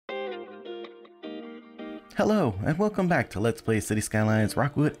Hello, and welcome back to Let's Play City Skylines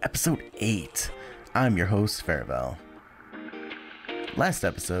Rockwood Episode 8. I'm your host, Farivel. Last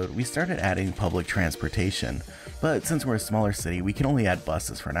episode, we started adding public transportation, but since we're a smaller city, we can only add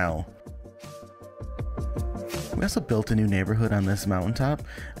buses for now. We also built a new neighborhood on this mountaintop,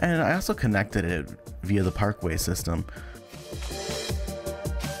 and I also connected it via the parkway system.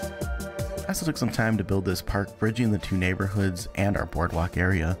 I also took some time to build this park, bridging the two neighborhoods and our boardwalk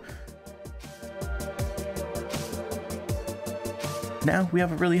area. Now we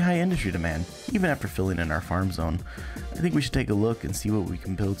have a really high industry demand, even after filling in our farm zone. I think we should take a look and see what we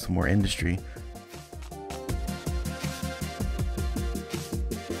can build some more industry.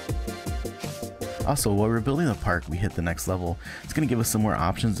 Also, while we're building the park, we hit the next level. It's going to give us some more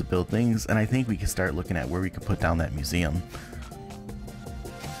options to build things, and I think we can start looking at where we can put down that museum.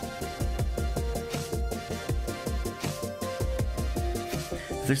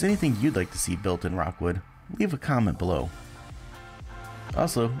 If there's anything you'd like to see built in Rockwood, leave a comment below.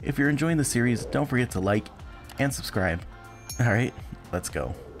 Also, if you're enjoying the series, don't forget to like and subscribe. Alright, let's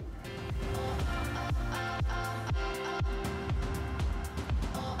go.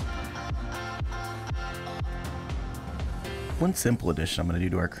 One simple addition I'm going to do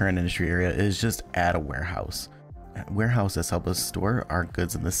to our current industry area is just add a warehouse. Warehouses help us store our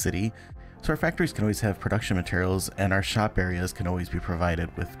goods in the city, so our factories can always have production materials and our shop areas can always be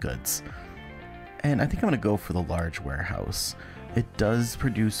provided with goods. And I think I'm going to go for the large warehouse. It does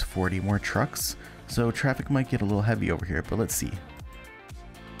produce 40 more trucks, so traffic might get a little heavy over here, but let's see.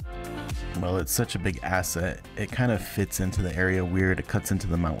 Well, it's such a big asset, it kind of fits into the area weird. It cuts into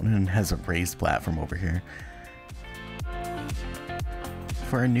the mountain and has a raised platform over here.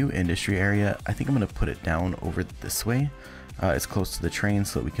 For our new industry area, I think I'm going to put it down over this way. It's close to the train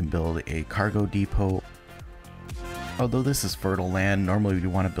so that we can build a cargo depot. Although this is fertile land, normally we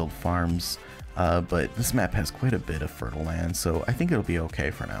want to build farms. But this map has quite a bit of fertile land, so I think it'll be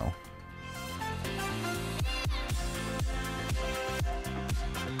okay for now.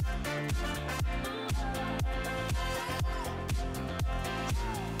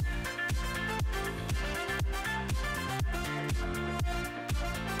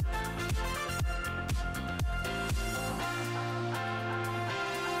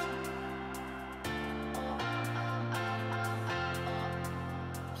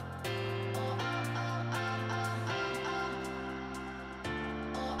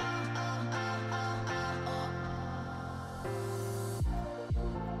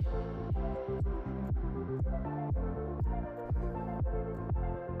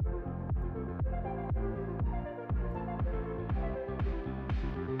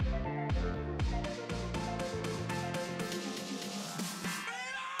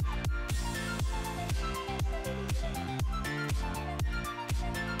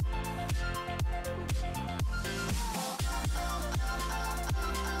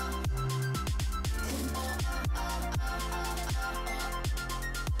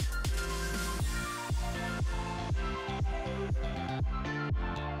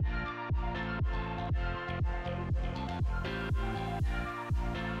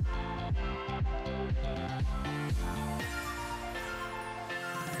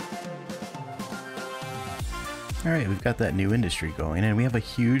 Alright, we've got that new industry going, and we have a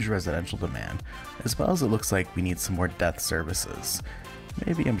huge residential demand, as well as it looks like we need some more death services.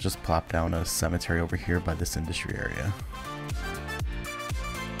 Maybe I'm just plop down a cemetery over here by this industry area.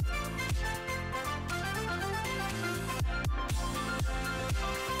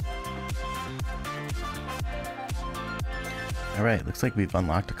 Alright, looks like we've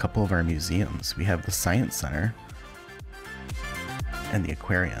unlocked a couple of our museums. We have the Science Center and the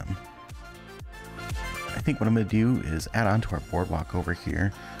Aquarium. I think what I'm going to do is add on to our boardwalk over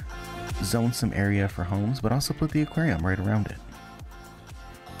here, zone some area for homes, but also put the aquarium right around it.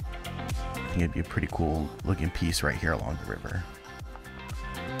 I think it'd be a pretty cool looking piece right here along the river.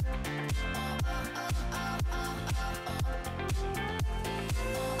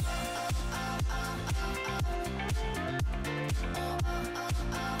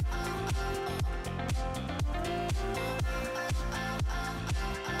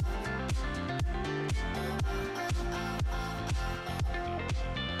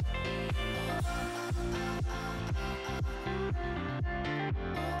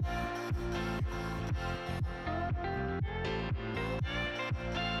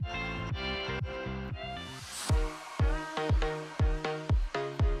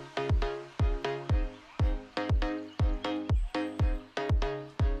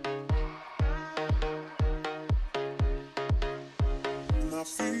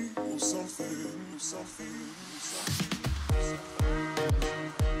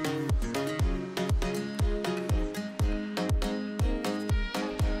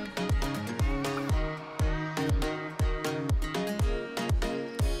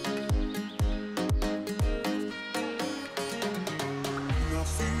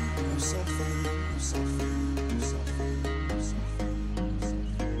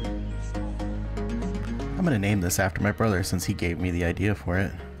 I'm gonna name this after my brother since he gave me the idea for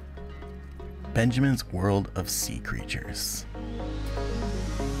it. Benjamin's World of Sea Creatures.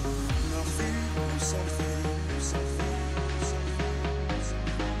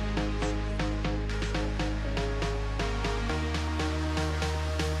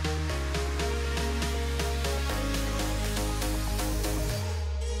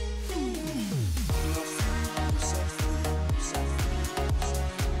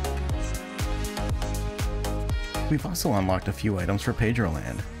 We've also unlocked a few items for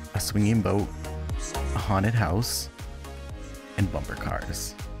Pedroland: a swinging boat, a haunted house, and bumper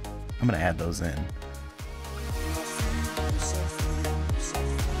cars. I'm gonna add those in.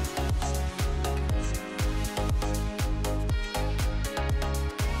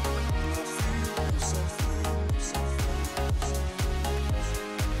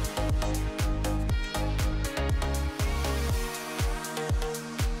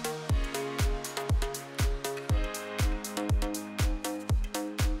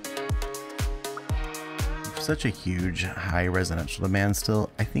 Such a huge high residential demand still,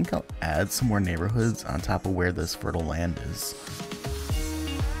 I think I'll add some more neighborhoods on top of where this fertile land is.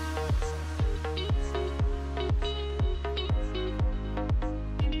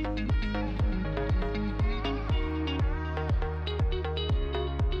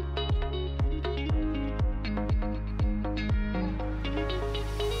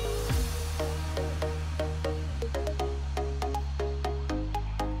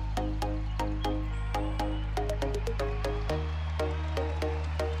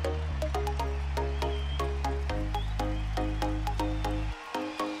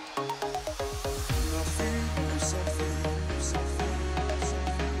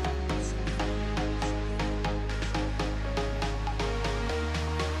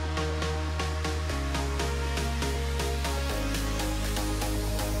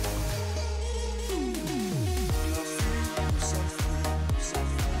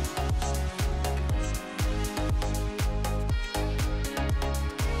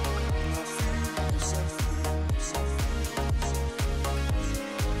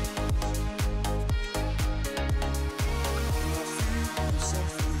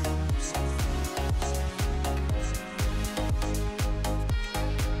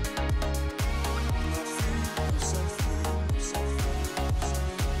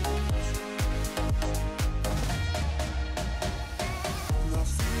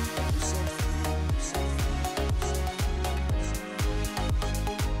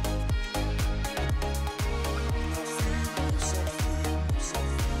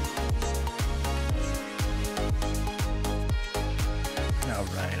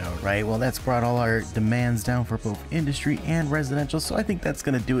 Alright, well that's brought all our demands down for both industry and residential, so I think that's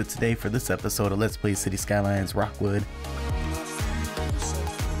going to do it today for this episode of Let's Play City Skylines Rockwood.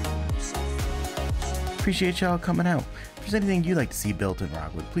 Appreciate y'all coming out. If there's anything you'd like to see built in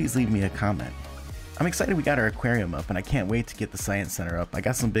Rockwood, please leave me a comment. I'm excited we got our aquarium up, and I can't wait to get the science center up. I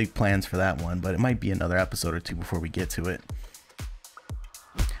got some big plans for that one, but it might be another episode or two before we get to it.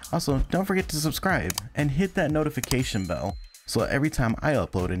 Also, don't forget to subscribe and hit that notification bell so every time I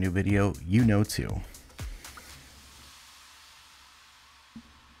upload a new video, you know too.